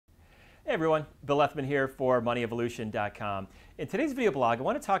Hey everyone, Bill Lethman here for MoneyEvolution.com. In today's video blog, I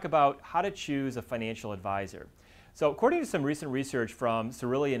want to talk about how to choose a financial advisor. So according to some recent research from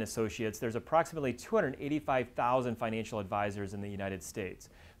Cerulli & Associates, there's approximately 285,000 financial advisors in the United States.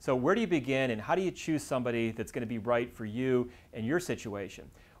 So where do you begin and how do you choose somebody that's going to be right for you and your situation?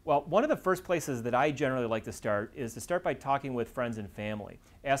 Well, one of the first places that I generally like to start is to start by talking with friends and family.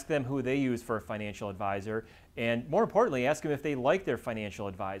 Ask them who they use for a financial advisor, and more importantly, ask them if they like their financial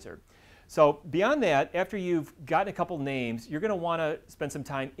advisor. So beyond that, after you've gotten a couple names, you're going to want to spend some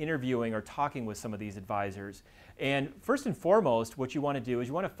time interviewing or talking with some of these advisors. And first and foremost, what you want to do is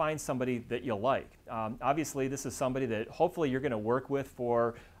you want to find somebody that you like. Obviously, this is somebody that hopefully you're going to work with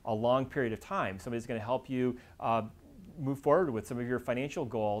for a long period of time. Somebody's going to help you move forward with some of your financial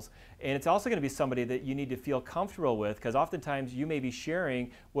goals, and it's also going to be somebody that you need to feel comfortable with, because oftentimes you may be sharing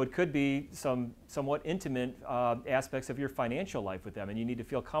what could be some somewhat intimate aspects of your financial life with them, and you need to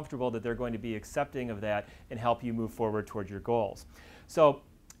feel comfortable that they're going to be accepting of that and help you move forward towards your goals. So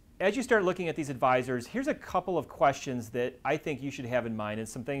as you start looking at these advisors, here's a couple of questions that I think you should have in mind and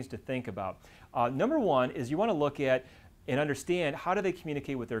some things to think about. Number one is you want to look at and understand how do they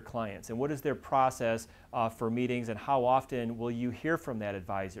communicate with their clients and what is their process for meetings and how often will you hear from that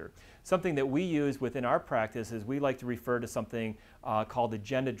advisor. Something that we use within our practice is we like to refer to something called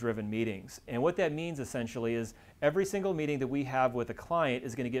agenda-driven meetings. And what that means essentially is every single meeting that we have with a client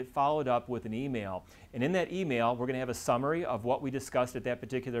is going to get followed up with an email. And in that email, we're going to have a summary of what we discussed at that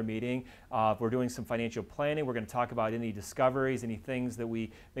particular meeting. If we're doing some financial planning, we're going to talk about any discoveries, any things that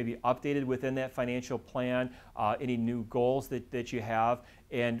we maybe updated within that financial plan, any new goals that you have,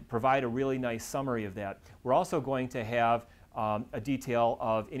 and provide a really nice summary of that. We're also going to have a detail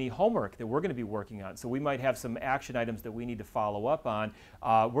of any homework that we're going to be working on. So we might have some action items that we need to follow up on.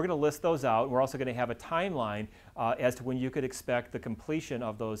 We're going to list those out. We're also going to have a timeline as to when you could expect the completion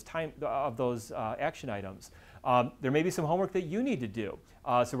of those action items. There may be some homework that you need to do.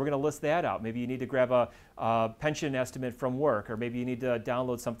 So we're going to list that out. Maybe you need to grab a pension estimate from work, or maybe you need to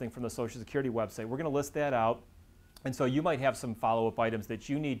download something from the Social Security website. We're going to list that out. And so you might have some follow-up items that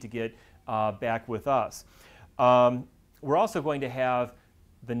you need to get back with us. We're also going to have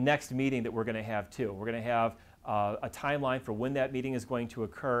the next meeting that we're going to have too. We're going to have a timeline for when that meeting is going to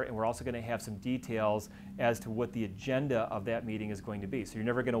occur, and we're also going to have some details as to what the agenda of that meeting is going to be. So you're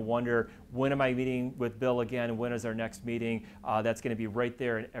never going to wonder, when am I meeting with Bill again? When is our next meeting? That's going to be right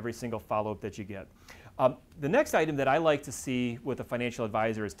there in every single follow-up that you get. The next item that I like to see with a financial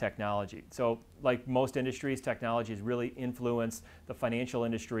advisor is technology. So like most industries, technology has really influenced the financial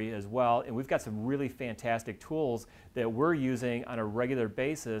industry as well, and we've got some really fantastic tools that we're using on a regular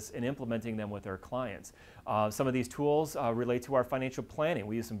basis and implementing them with our clients. Some of these tools relate to our financial planning.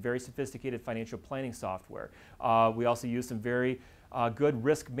 We use some very sophisticated financial planning software. We also use some very good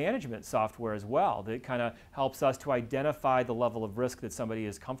risk management software as well that kind of helps us to identify the level of risk that somebody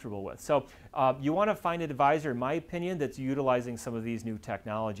is comfortable with. So you want to find an advisor, in my opinion, that's utilizing some of these new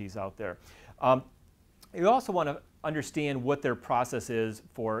technologies out there. You also want to understand what their process is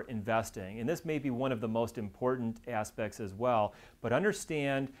for investing, and this may be one of the most important aspects as well, but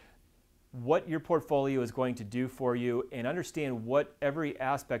understand what your portfolio is going to do for you, and understand what every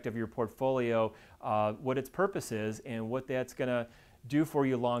aspect of your portfolio, what its purpose is, and what that's going to do for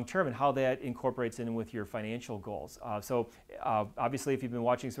you long term, and how that incorporates in with your financial goals. Obviously, if you've been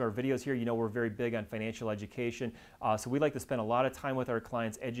watching some of our videos here, you know we're very big on financial education. So we like to spend a lot of time with our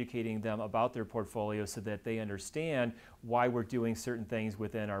clients educating them about their portfolio so that they understand why we're doing certain things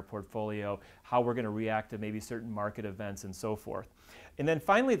within our portfolio, how we're going to react to maybe certain market events, and so forth. And then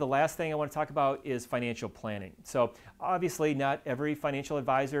finally, the last thing I want to talk about is financial planning. So obviously, not every financial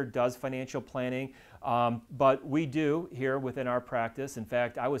advisor does financial planning, but we do here within our practice. In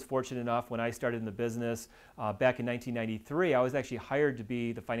fact, I was fortunate enough when I started in the business back in 1993, I was actually hired to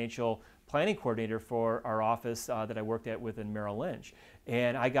be the financial planning coordinator for our office that I worked at within Merrill Lynch.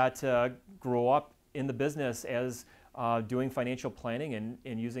 And I got to grow up in the business as doing financial planning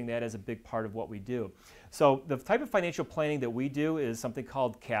and using that as a big part of what we do. So the type of financial planning that we do is something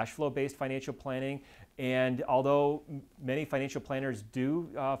called cash flow based financial planning. And although many financial planners do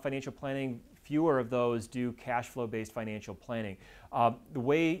financial planning, fewer of those do cash flow based financial planning. The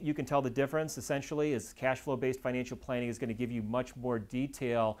way you can tell the difference essentially is cash flow based financial planning is going to give you much more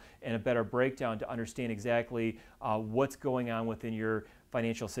detail and a better breakdown to understand exactly what's going on within your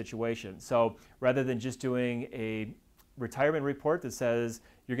financial situation. So rather than just doing a retirement report that says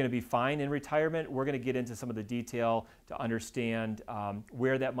you're going to be fine in retirement, we're going to get into some of the detail to understand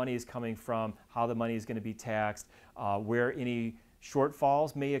where that money is coming from, how the money is going to be taxed, where any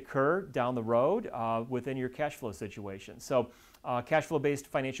shortfalls may occur down the road within your cash flow situation. So cash flow-based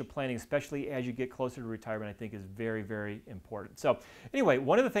financial planning, especially as you get closer to retirement, I think is very, very important. So anyway,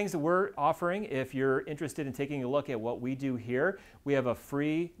 one of the things that we're offering, if you're interested in taking a look at what we do here, we have a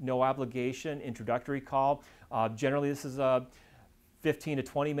free, no obligation introductory call. Generally, this is a 15 to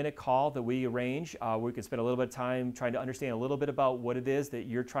 20 minute call that we arrange. We can spend a little bit of time trying to understand a little bit about what it is that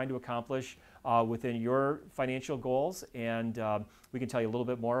you're trying to accomplish within your financial goals, and we can tell you a little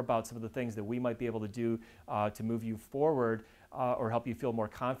bit more about some of the things that we might be able to do to move you forward or help you feel more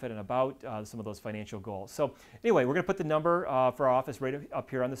confident about some of those financial goals. So anyway, we're going to put the number for our office right up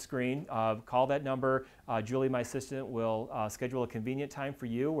here on the screen. Call that number. Julie, my assistant, will schedule a convenient time for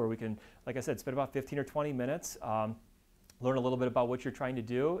you where we can, like I said, spend about 15 or 20 minutes. Learn a little bit about what you're trying to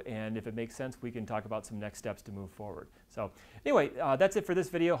do, and if it makes sense, we can talk about some next steps to move forward. So anyway, that's it for this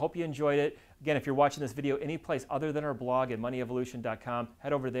video. Hope you enjoyed it. Again, if you're watching this video any place other than our blog at moneyevolution.com,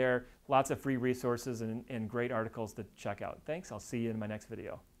 head over there. Lots of free resources and great articles to check out. Thanks. I'll see you in my next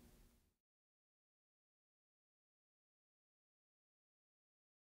video.